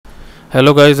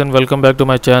Hello guys and welcome back to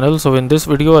my channel. So in this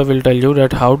video I will tell you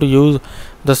that how to use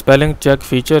the spelling check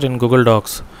feature in Google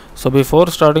Docs. So before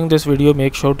starting this video,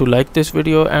 make sure to like this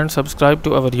video and subscribe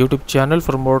to our YouTube channel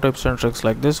for more tips and tricks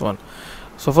like this one.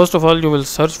 So first of all, you will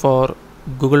search for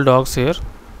Google Docs here.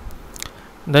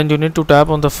 Then you need to tap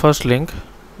on the first link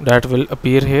that will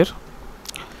appear here,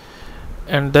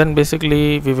 and then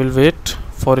basically we will wait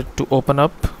for it to open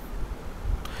up.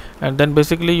 And then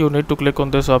basically you need to click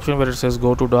on this option where it says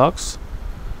go to docs,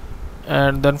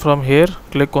 and then from here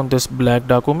click on this blank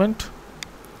document.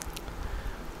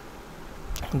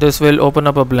 This will open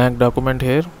up a blank document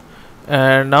here,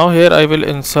 and now here I will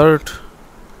insert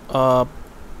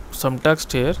some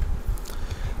text here,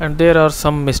 and there are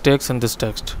some mistakes in this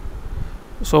text.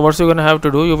 So what you're gonna have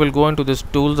to do, you will go into this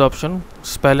tools option,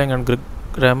 spelling and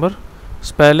grammar,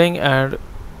 spelling and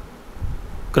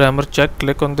grammar check,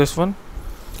 click on this one.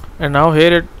 And now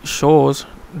here it shows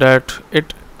that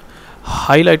it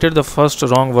highlighted the first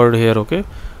wrong word here. Okay,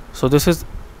 so this is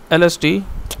LST,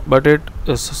 but it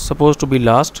is supposed to be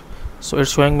last, so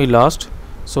it's showing me last.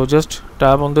 So just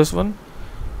tap on this one,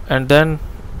 and then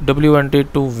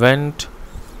WNT to went,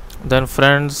 then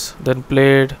friends, then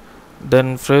played,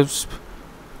 then frisp,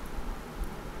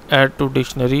 add to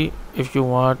dictionary if you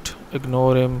want,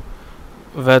 ignore him,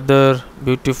 weather,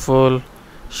 beautiful,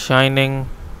 shining,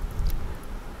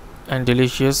 and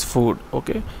delicious food.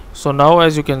 Okay, so now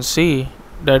as you can see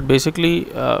that basically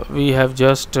we have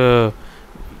just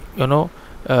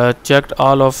checked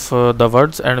all of the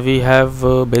words, and we have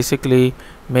basically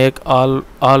make all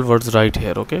words right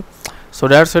here. Okay, so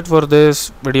that's it for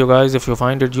this video guys. If you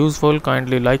find it useful,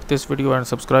 kindly like this video and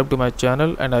subscribe to my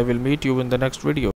channel, and I will meet you in the next video.